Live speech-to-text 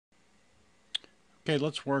Okay,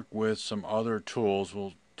 let's work with some other tools.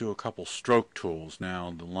 We'll do a couple stroke tools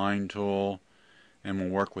now, the line tool, and we'll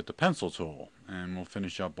work with the pencil tool, and we'll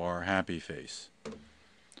finish up our happy face.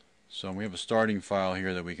 So we have a starting file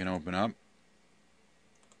here that we can open up.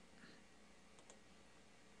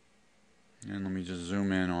 And let me just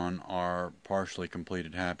zoom in on our partially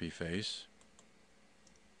completed happy face.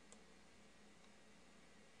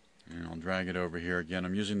 And I'll drag it over here. Again,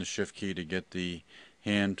 I'm using the shift key to get the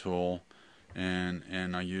hand tool,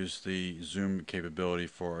 and I use the zoom capability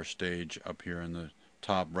for our stage up here in the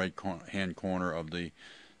top right hand corner of the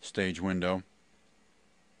stage window.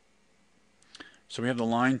 So we have the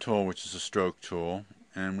line tool, which is a stroke tool,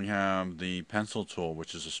 and we have the pencil tool,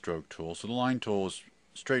 which is a stroke tool. So the line tool is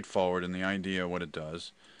straightforward in the idea of what it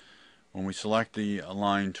does. When we select the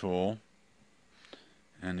line tool,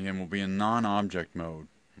 and again we'll be in non-object mode.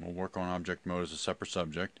 We'll work on object mode as a separate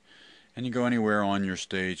subject. And you go anywhere on your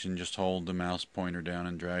stage and just hold the mouse pointer down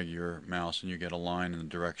and drag your mouse, and you get a line in the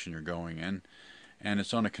direction you're going in. And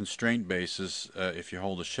it's on a constraint basis if you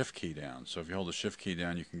hold the shift key down. So if you hold the shift key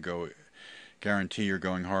down, you can go guarantee you're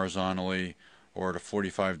going horizontally or at a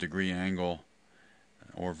 45-degree angle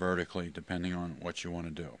or vertically, depending on what you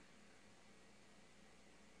want to do.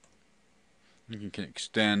 You can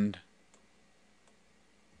extend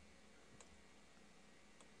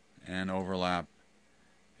and overlap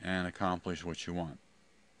and accomplish what you want.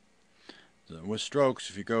 With strokes,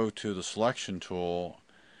 if you go to the selection tool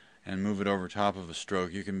and move it over top of a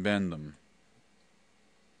stroke, you can bend them.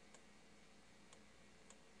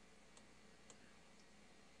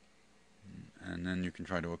 And then you can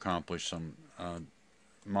try to accomplish some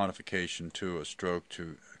modification to a stroke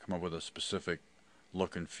to come up with a specific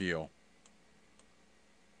look and feel.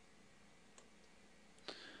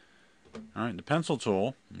 Alright, the pencil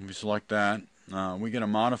tool, when we select that, we get a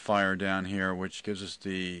modifier down here which gives us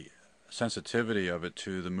the sensitivity of it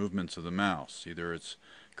to the movements of the mouse. Either it's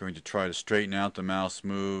going to try to straighten out the mouse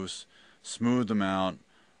moves, smooth them out,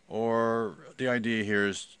 or the idea here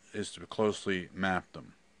is to closely map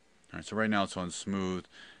them. Alright, so right now it's on smooth.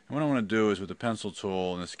 And what I want to do is with the pencil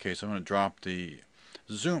tool, in this case, I'm going to drop the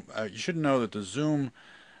zoom. You should know that the zoom,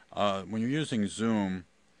 when you're using zoom,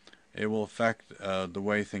 it will affect the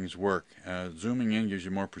way things work. Zooming in gives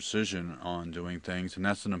you more precision on doing things, and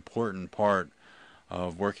that's an important part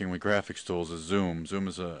of working with graphics tools is zoom. Zoom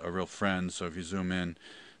is a real friend, so if you zoom in.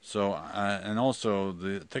 So, and also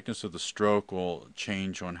the thickness of the stroke will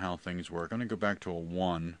change on how things work. I'm going to go back to a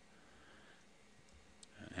 1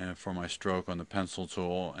 for my stroke on the pencil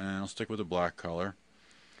tool, and I'll stick with the black color.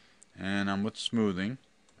 And I'm with smoothing.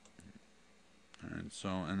 And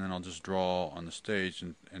then I'll just draw on the stage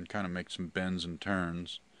and kind of make some bends and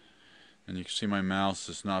turns. And you can see my mouse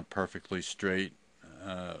is not perfectly straight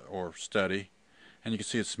or steady, and you can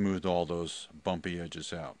see it smoothed all those bumpy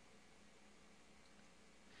edges out.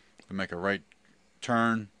 If I make a right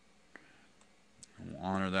turn, we'll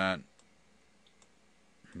honor that,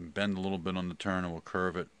 and bend a little bit on the turn, and we'll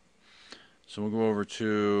curve it. So we'll go over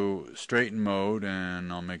to straighten mode,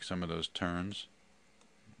 and I'll make some of those turns.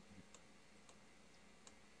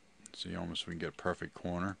 See, almost we can get a perfect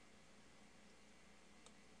corner.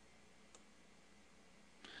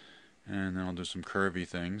 And then I'll do some curvy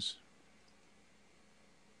things.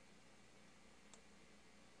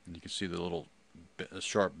 And you can see the little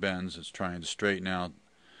sharp bends. It's trying to straighten out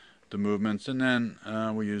the movements. And then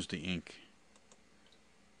we use the ink.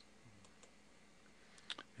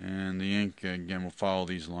 And the ink, again, will follow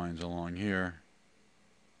these lines along here.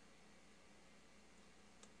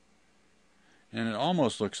 And it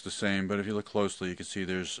almost looks the same, but if you look closely, you can see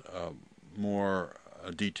there's more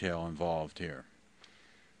detail involved here.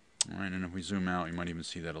 Alright, and if we zoom out, you might even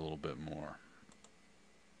see that a little bit more.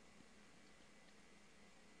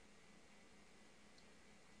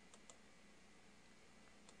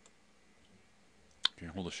 Okay,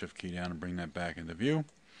 hold the shift key down and bring that back into view.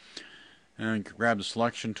 And you can grab the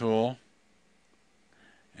selection tool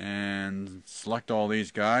and select all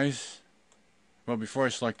these guys. Well, before I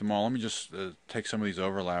select them all, let me just take some of these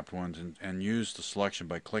overlapped ones and use the selection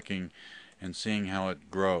by clicking and seeing how it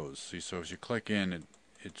grows. See, so as you click in,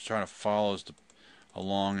 it sort of follows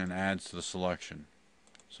along and adds to the selection.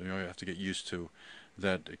 So you have to get used to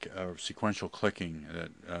that sequential clicking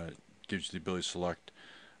that gives you the ability to select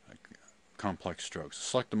complex strokes.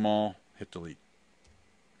 Select them all, hit delete.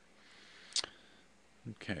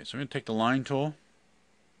 Okay, so I'm going to take the line tool,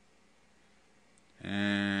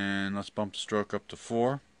 and let's bump the stroke up to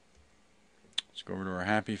 4. Let's go over to our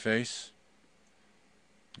happy face.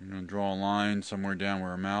 I'm going to draw a line somewhere down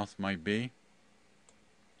where our mouth might be.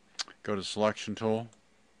 Go to the selection tool.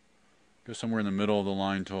 Go somewhere in the middle of the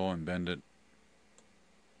line tool and bend it.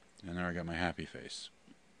 And there I got my happy face.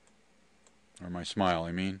 Or my smile,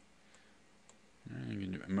 I mean. And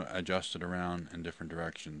you can adjust it around in different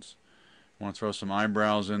directions. Want to throw some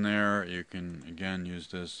eyebrows in there, you can again use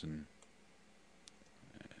this and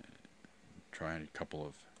try a couple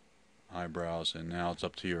of eyebrows, and now it's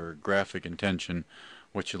up to your graphic intention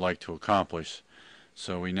what you like to accomplish.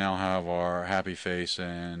 So we now have our happy face,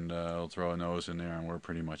 and we'll throw a nose in there and we're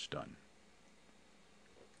pretty much done.